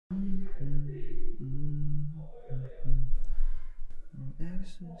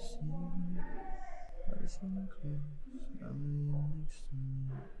Ecstasy, rushing close, now you're next to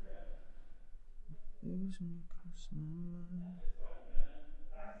me. Lose me across my mind.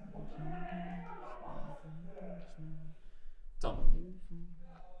 Tom,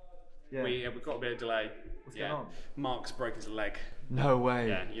 Yeah. we've got a bit of delay. What's going on? Mark's broke his leg. No way.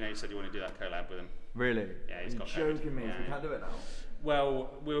 Yeah, you know you said you want to do that collab with him. Really? Yeah, he's got joking COVID. me. Yeah. We can't do it now. Well,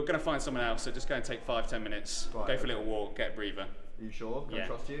 we were going to find someone else, so just go and take 5-10 minutes, Right, go for a little walk, get a breather. Are you sure? Can I Yeah.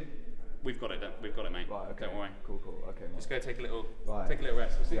 trust you? We've got it, mate. Right. Okay. Don't worry. Cool. Okay. Just go take a little, Right. take a little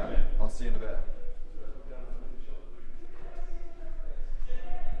rest. We'll see you in a Yeah. minute. I'll see you in a bit.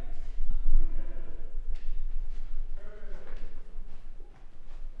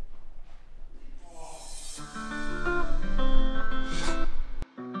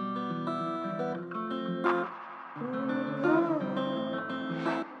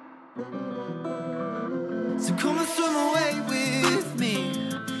 So come and swim away with me.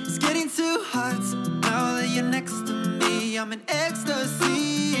 It's getting too hot now that you're next to me. I'm in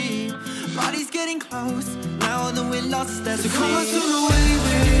ecstasy. Body's getting close now that we're lost at sea. So come and swim away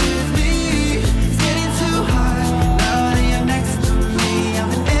with me. It's getting too hot now that you're next to me.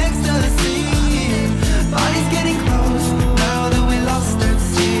 I'm in ecstasy. Body's getting close now that we're lost at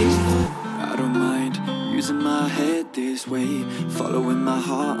sea. I don't mind using my head this way, following my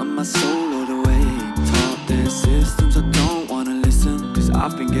heart and my soul all the way. Their systems, I don't wanna listen, cause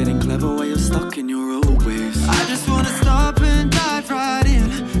I've been getting clever while you're stuck in your old ways. I just wanna stop and dive right in,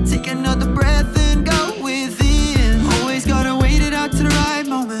 take another breath and go within. Always gotta wait it out to the right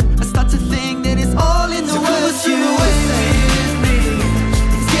moment. I start to think that it's all in the words you say.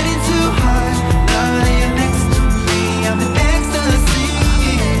 It's getting too hot now that you're next to me. I'm in ecstasy.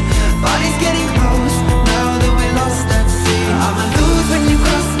 Body's getting close now that we're lost at sea. I'ma lose when you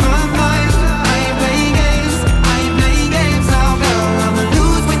cross my mind.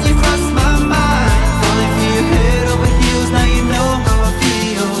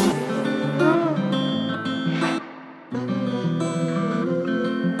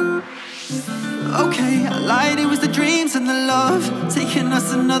 Okay, I lied, it was the dreams and the love, taking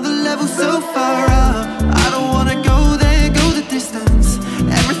us another level so far up. I don't wanna go there, go the distance.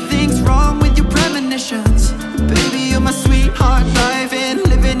 Everything's wrong with your premonitions. Baby, you're my sweetheart, diving,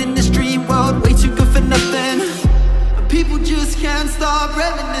 living in this dream world, way too good for nothing. People just can't stop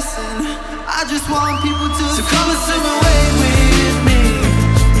reminiscing. I just want people to. So come and swim away with